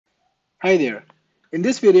Hi there. In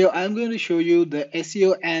this video, I'm going to show you the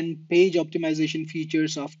SEO and page optimization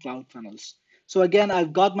features of Cloudfunnels. So again,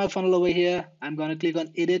 I've got my funnel over here. I'm going to click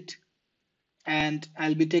on edit and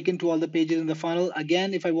I'll be taken to all the pages in the funnel.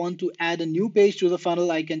 Again, if I want to add a new page to the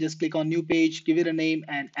funnel, I can just click on new page, give it a name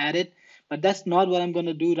and add it. But that's not what I'm going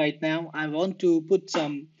to do right now. I want to put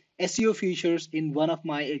some SEO features in one of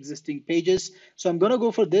my existing pages. So I'm going to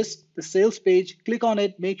go for this, the sales page, click on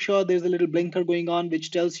it, make sure there's a little blinker going on,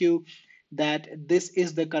 which tells you that this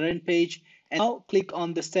is the current page. And now click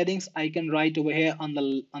on the settings icon right over here on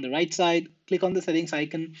the right side. Click on the settings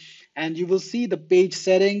icon and you will see the page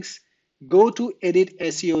settings. Go to edit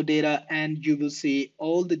SEO data and you will see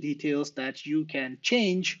all the details that you can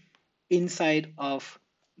change inside of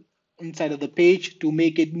the page to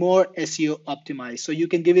make it more SEO optimized. So you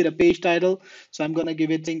can give it a page title. So I'm going to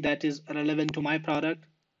give it something that is relevant to my product.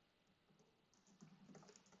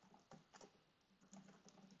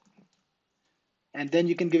 And then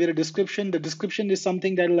you can give it a description. The description is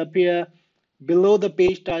something that will appear below the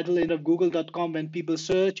page title in of google.com when people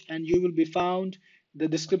search, and you will be found. The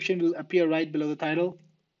description will appear right below the title.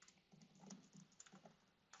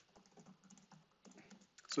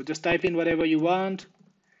 So just type in whatever you want,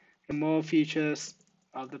 more features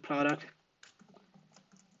of the product,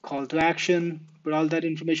 call to action, put all that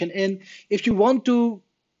information in. If you want to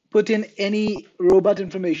put in any robot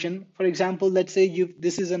information, for example, let's say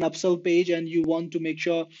this is an upsell page and you want to make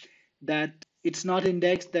sure that it's not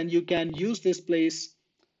indexed, then you can use this place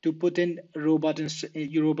to put in robot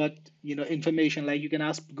information. Like you can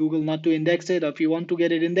ask Google not to index it, or if you want to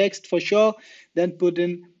get it indexed for sure, then put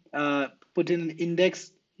in an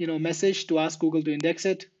index message to ask Google to index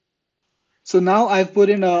it. So now I've put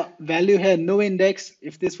in a value here, no index.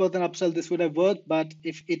 If this was an upsell, this would have worked. But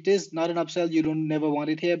if it is not an upsell, you don't never want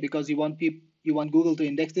it here because you want Google to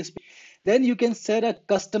index this. Then you can set a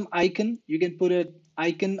custom icon. You can put an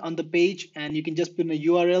icon on the page and you can just put in a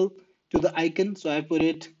URL to the icon. So I've put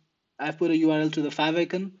a URL to the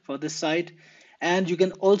favicon for this site. And you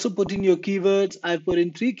can also put in your keywords. I've put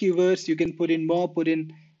in 3 keywords. You can put in more, put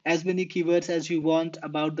in as many keywords as you want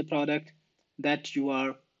about the product that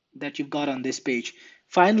you've got on this page.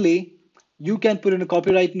 Finally, you can put in a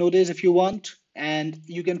copyright notice if you want, and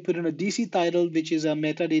you can put in a DC title, which is a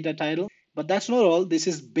metadata title. But that's not all. This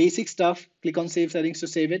is basic stuff. Click on Save Settings to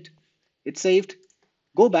save it. It's saved.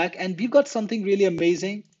 Go back, and we've got something really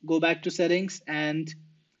amazing. Go back to settings, and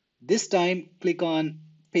this time click on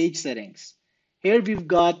Page Settings. Here we've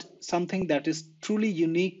got something that is truly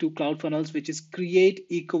unique to Cloudfunnels, which is create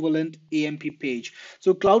equivalent AMP page.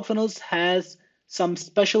 So Cloudfunnels has some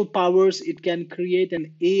special powers. It can create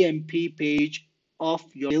an AMP page of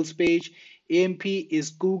your sales page. AMP is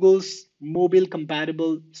Google's mobile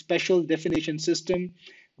compatible special definition system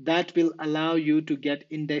that will allow you to get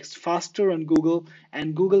indexed faster on Google,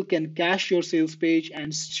 and Google can cache your sales page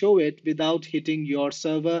and show it without hitting your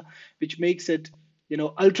server, which makes it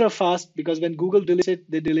ultra fast, because when Google delivers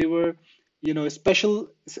it, they deliver a special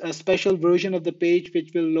version of the page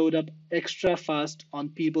which will load up extra fast on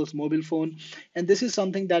people's mobile phone. And this is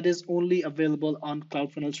something that is only available on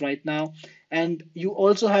Cloudfunnels right now. And you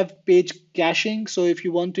also have page caching. So if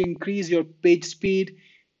you want to increase your page speed,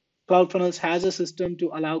 Cloudfunnels has a system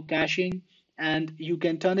to allow caching, and you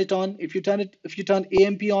can turn it on. If you turn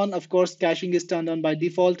AMP on, of course, caching is turned on by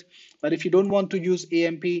default. But if you don't want to use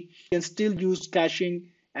AMP, you can still use caching,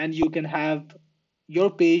 and you can have your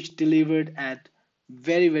page delivered at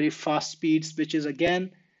very, very fast speeds, which is again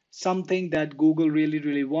something that Google really,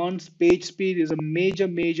 really wants. Page speed is a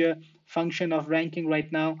major function of ranking right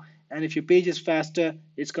now. And if your page is faster,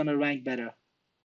 it's going to rank better.